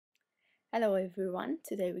Hello everyone,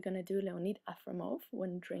 today we're gonna do Leonid Afremov,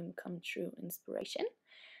 When Dream Come True Inspiration,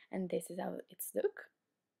 and this is how it's look.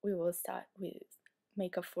 We will start with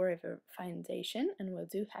Makeup Forever foundation and we'll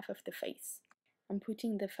do half of the face. I'm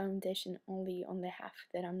putting the foundation only on the half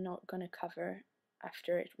that I'm not gonna cover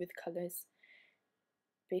after it with colors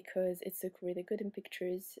because it's look really good in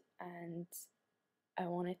pictures and I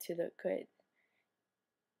want it to look good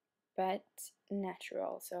but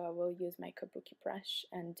natural, so I will use my kabuki brush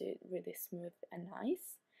and do it really smooth and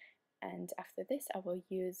nice. And after this I will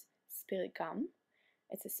use spirit gum.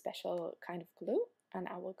 It's a special kind of glue and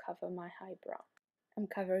I will cover my eyebrow. I'm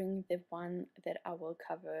covering the one that I will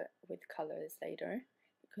cover with colors later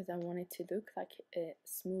because I want it to look like a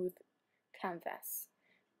smooth canvas.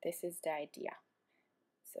 This is the idea.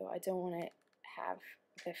 So I don't want to have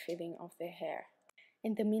the feeling of the hair.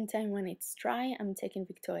 In the meantime, when it's dry, I'm taking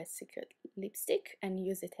Victoria's Secret lipstick and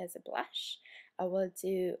use it as a blush. I will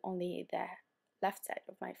do only the left side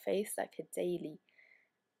of my face, like a daily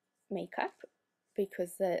makeup,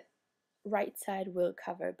 because the right side will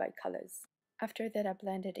cover by colors. After that I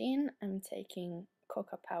blend it in, I'm taking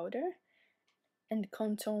cocoa powder and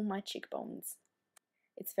contour my cheekbones.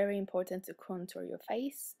 It's very important to contour your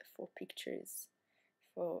face for pictures.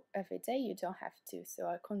 For every day you don't have to, so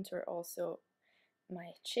I contour also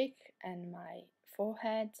my cheek and my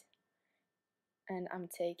forehead, and I'm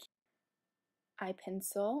taking eye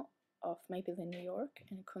pencil of Maybelline New York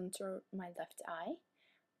and contour my left eye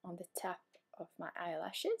on the top of my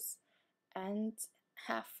eyelashes and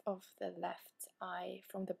half of the left eye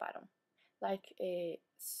from the bottom, like a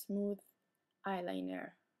smooth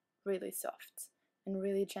eyeliner, really soft and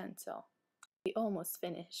really gentle. We almost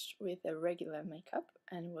finished with the regular makeup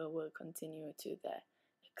and we will continue to the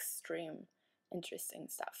extreme interesting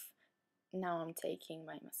stuff. Now I'm taking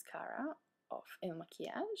my mascara of Il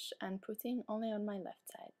Maquillage and putting only on my left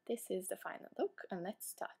side. This is the final look and let's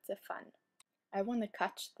start the fun. I want to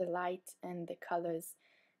catch the light and the colors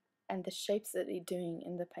and the shapes that you're doing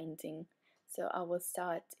in the painting. So I will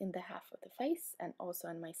start in the half of the face and also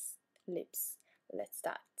on my lips. Let's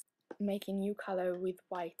start. Making new color with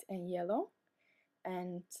white and yellow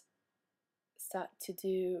and start to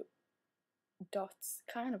do dots,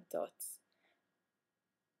 kind of dots,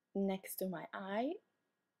 next to my eye,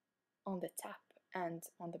 on the top and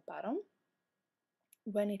on the bottom.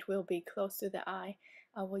 When it will be close to the eye,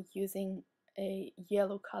 I will using a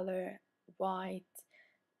yellow color, white,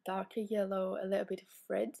 darker yellow, a little bit of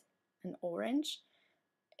red and orange,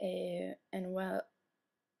 and well,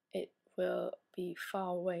 it will be far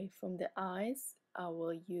away from the eyes, I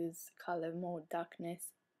will use color more darkness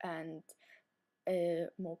and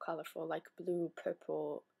more colorful, like blue,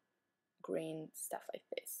 purple, green, stuff like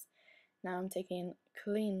this. Now I'm taking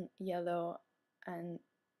clean yellow and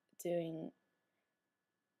doing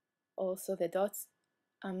also the dots.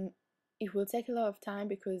 It will take a lot of time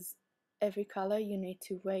because every color you need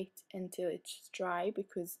to wait until it's dry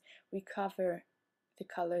because we cover the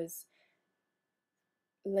colors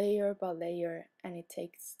layer by layer and it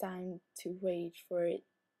takes time to wait for it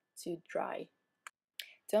to dry.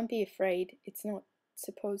 Don't be afraid, it's not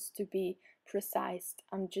supposed to be precise.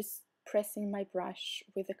 I'm just pressing my brush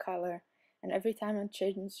with the color and every time I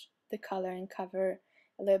change the color and cover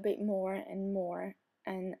a little bit more and more,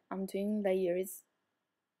 and I'm doing layers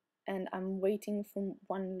and I'm waiting from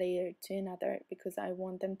one layer to another because I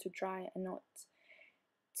want them to dry and not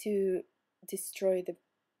to destroy the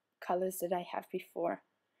colors that I have before.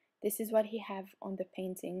 This is what he have on the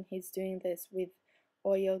painting. He's doing this with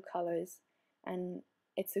oil colors and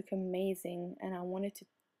it's look amazing and I wanted to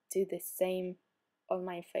do the same on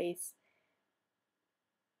my face.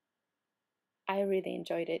 I really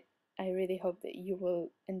enjoyed it. I really hope that you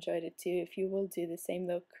will enjoy it too if you will do the same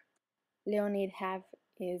look. Leonid have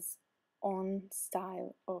his own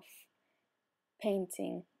style of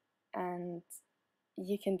painting and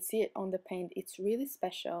you can see it on the paint. It's really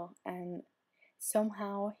special and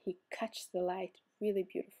somehow he catches the light really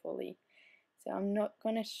beautifully. So I'm not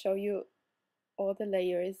gonna show you all the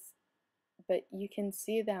layers, but you can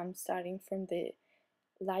see that I'm starting from the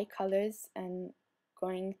light colors and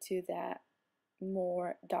going to the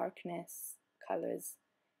more darkness colors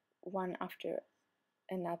one after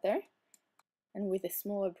another. And with a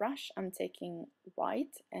smaller brush I'm taking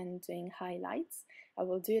white and doing highlights. I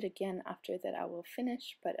will do it again after that, I will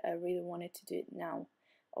finish, but I really wanted to do it now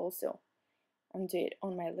also. I'm doing it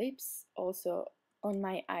on my lips, also on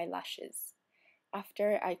my eyelashes.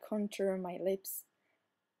 After I contour my lips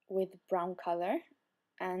with brown color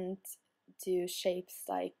and do shapes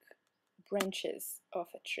like branches of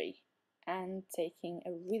a tree, and taking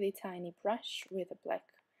a really tiny brush with a black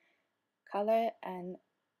color and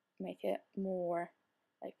make it more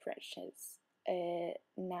like precious.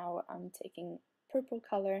 Now I'm taking purple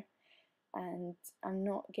color, and I'm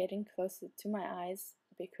not getting closer to my eyes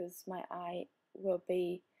because my eye will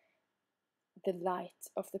be the light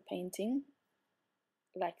of the painting,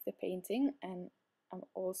 like the painting, and I'm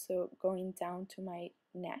also going down to my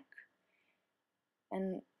neck.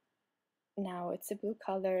 And now it's a blue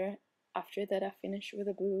color. After that I finish with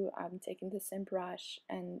the blue, I'm taking the same brush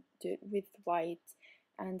and do it with white,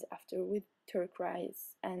 and after with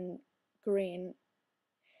turquoise and green.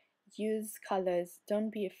 Use colors,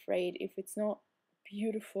 don't be afraid if it's not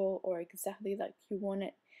beautiful or exactly like you want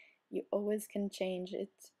it. You always can change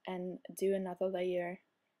it and do another layer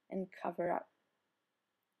and cover up.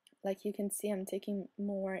 Like you can see, I'm taking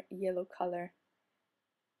more yellow color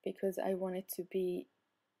because I want it to be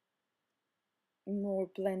more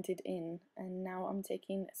blended in. And now I'm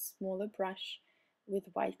taking a smaller brush with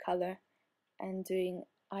white color and doing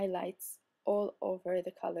highlights all over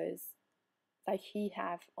the colors like he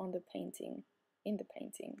have on the painting, in the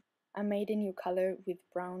painting. I made a new color with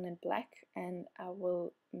brown and black, and I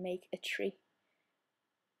will make a tree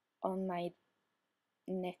on my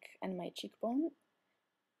neck and my cheekbone,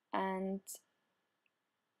 and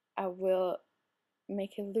I will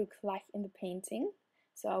make it look like in the painting.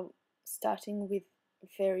 So I'm starting with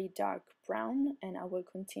very dark brown, and I will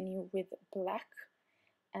continue with black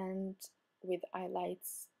and with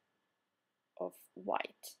highlights of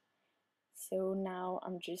white. So now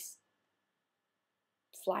I'm just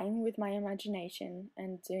flying with my imagination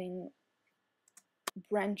and doing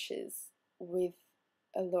branches with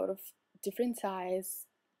a lot of different size.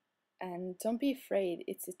 And don't be afraid,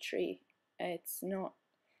 it's a tree, it's not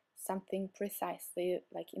something precisely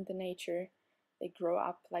like in the nature. They grow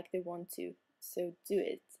up like they want to, so do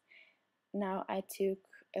it. Now I took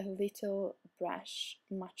a little brush,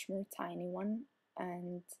 much more tiny one,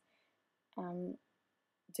 and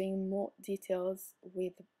doing more details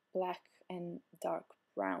with black and dark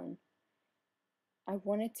brown. I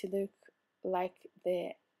wanted to look like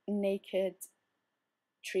the naked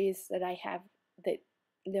trees that I have, that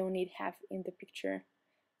Leonid have in the picture.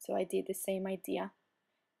 So I did the same idea,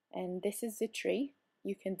 and this is the tree.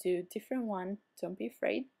 You can do different one, don't be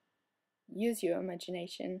afraid. Use your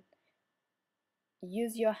imagination,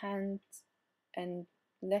 use your hands, and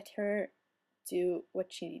let her do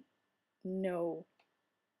what she know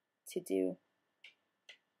to do.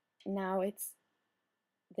 Now it's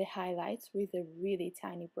the highlights with a really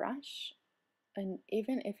tiny brush, and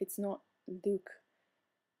even if it's not look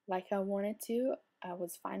like I wanted to, I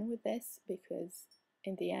was fine with this because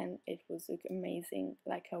in the end it was look amazing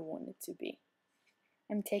like I wanted to be.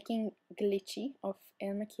 I'm taking Glitchy of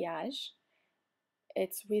El Maquillage.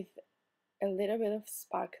 It's with a little bit of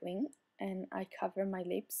sparkling, and I cover my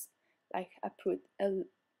lips like I put a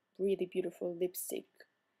really beautiful lipstick.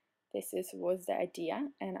 Was the idea,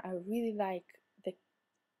 and I really like the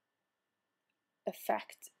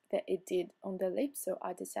effect that it did on the lips, so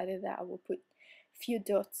I decided that I will put few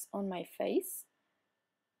dots on my face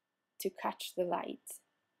to catch the light.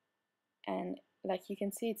 And like you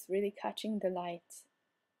can see, it's really catching the light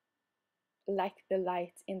like the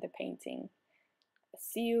light in the painting.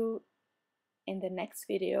 See you in the next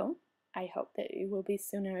video. I hope that it will be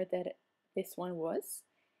sooner than this one was,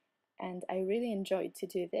 and I really enjoyed to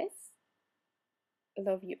do this.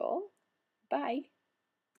 Love you all. Bye.